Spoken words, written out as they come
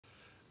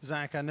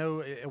Zach, I know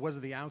it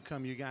wasn't the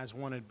outcome you guys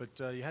wanted,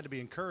 but you had to be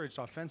encouraged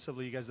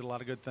offensively. You guys did a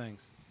lot of good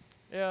things.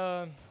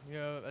 Yeah,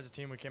 as a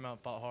team we came out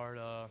and fought hard.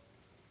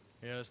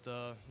 Just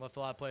left a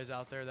lot of plays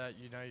out there that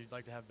you'd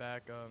like to have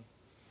back.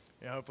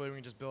 Hopefully we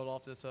can just build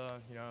off this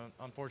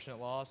unfortunate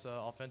loss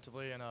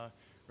offensively and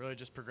really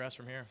just progress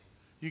from here.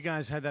 You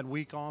guys had that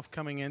week off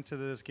coming into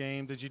this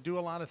game. Did you do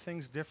a lot of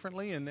things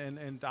differently,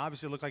 and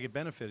obviously it looked like it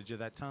benefited you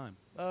that time?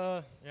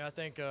 I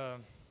think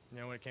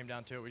when it came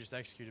down to it, we just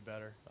executed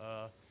better.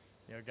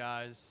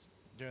 Guys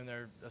doing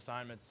their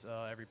assignments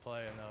every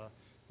play and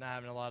not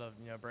having a lot of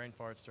brain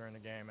farts during the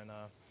game, and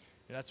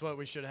that's what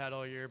we should have had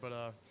all year.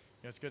 But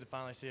it's good to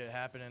finally see it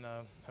happen, and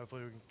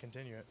hopefully we can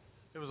continue it.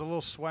 There was a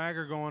little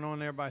swagger going on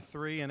there by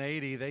 3 and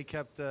 80. They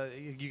kept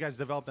you guys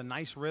developed a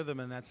nice rhythm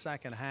in that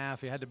second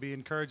half. You had to be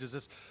encouraged. Is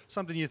this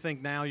something you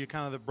think now you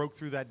kind of broke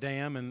through that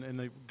dam and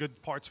the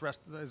good parts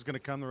is going to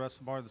come the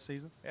rest of the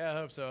season? Yeah, I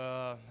hope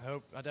so.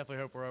 I definitely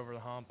hope we're over the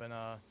hump and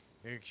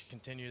we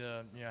continue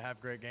to have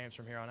great games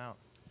from here on out.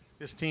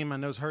 This team I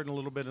know is hurting a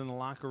little bit in the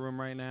locker room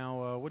right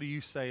now. What do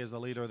you say as the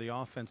leader of the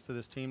offense to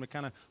this team to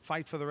kind of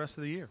fight for the rest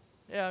of the year?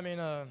 Yeah, I mean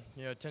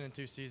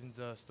 10-2 season's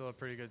still a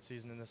pretty good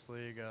season in this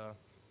league.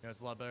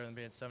 It's a lot better than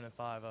being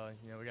 7-5.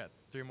 We got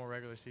 3 more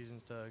regular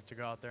seasons to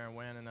go out there and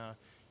win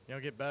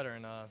and get better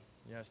and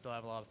still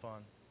have a lot of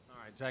fun.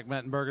 All right, Zac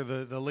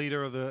Mettenberger, the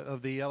leader of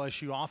the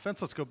LSU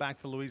offense. Let's go back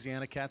to the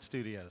Louisiana Cat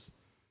Studios.